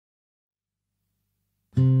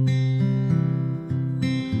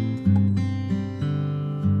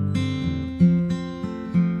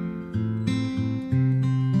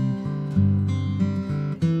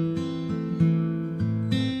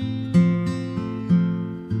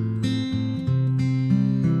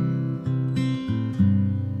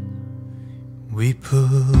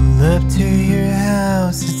pull up to your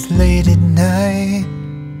house, it's late at night.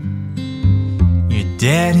 Your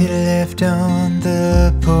daddy left on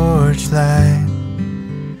the porch light.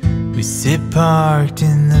 We sit parked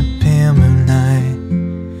in the pale moonlight,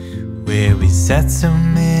 where we sat so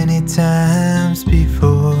many times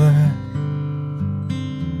before.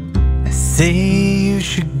 I say you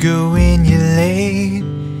should go when you're late.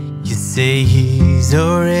 You say he's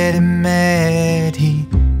already mad, he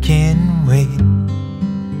can wait.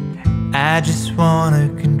 I just wanna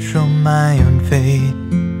control my own fate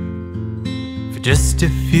for just a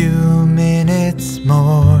few minutes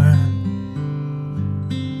more.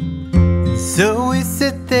 And so we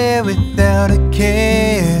sit there without a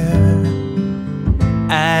care.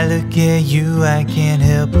 I look at you, I can't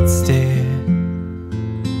help but stare.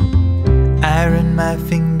 I run my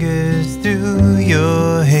fingers through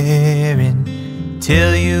your hair and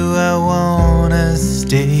tell you I wanna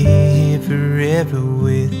stay here forever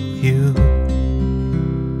with you.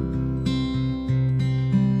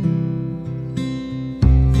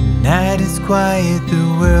 The night is quiet, the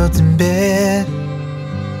world's in bed.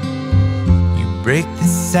 You break the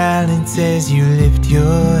silence as you lift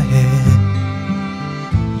your head.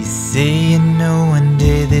 You say you know one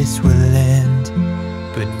day this will end,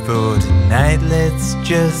 but for tonight let's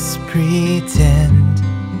just pretend.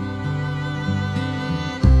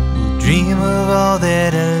 We'll dream of all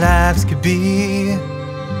that our lives could be,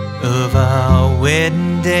 of our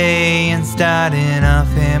wedding day and starting our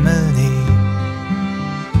family.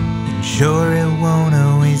 And sure, it won't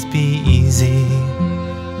always be easy,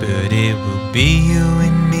 but it will be you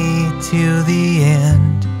and me till the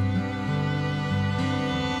end.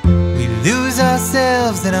 We lose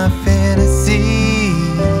ourselves in our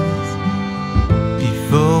fantasies.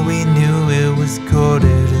 Before we knew it was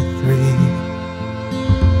 2:45.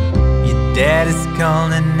 Your dad is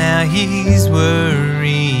calling now, he's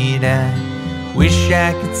worried. I wish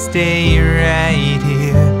I could stay right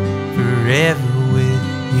here forever with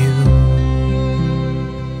you.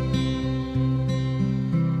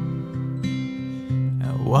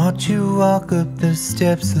 I watch you walk up those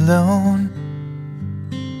steps alone.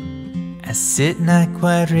 I sit not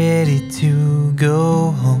quite ready to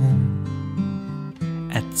go home.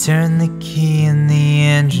 I turn the key and the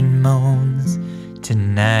engine moans.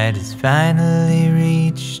 Tonight has finally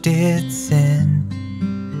reached its end.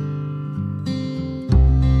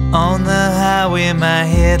 On the highway my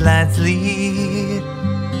headlights lead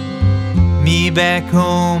me back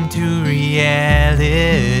home to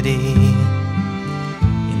reality.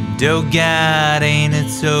 And oh God, ain't it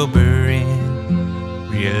sobering,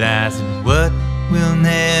 realizing what will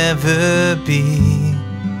never be.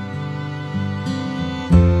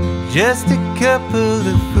 Just a couple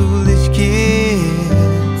of foolish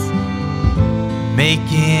kids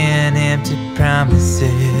making empty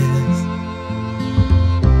promises.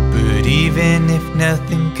 But even if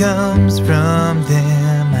nothing comes from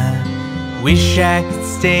them, I wish I could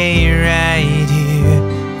stay right here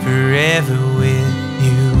forever with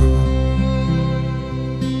you.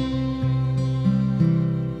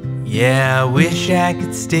 Yeah, I wish I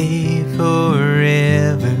could stay forever.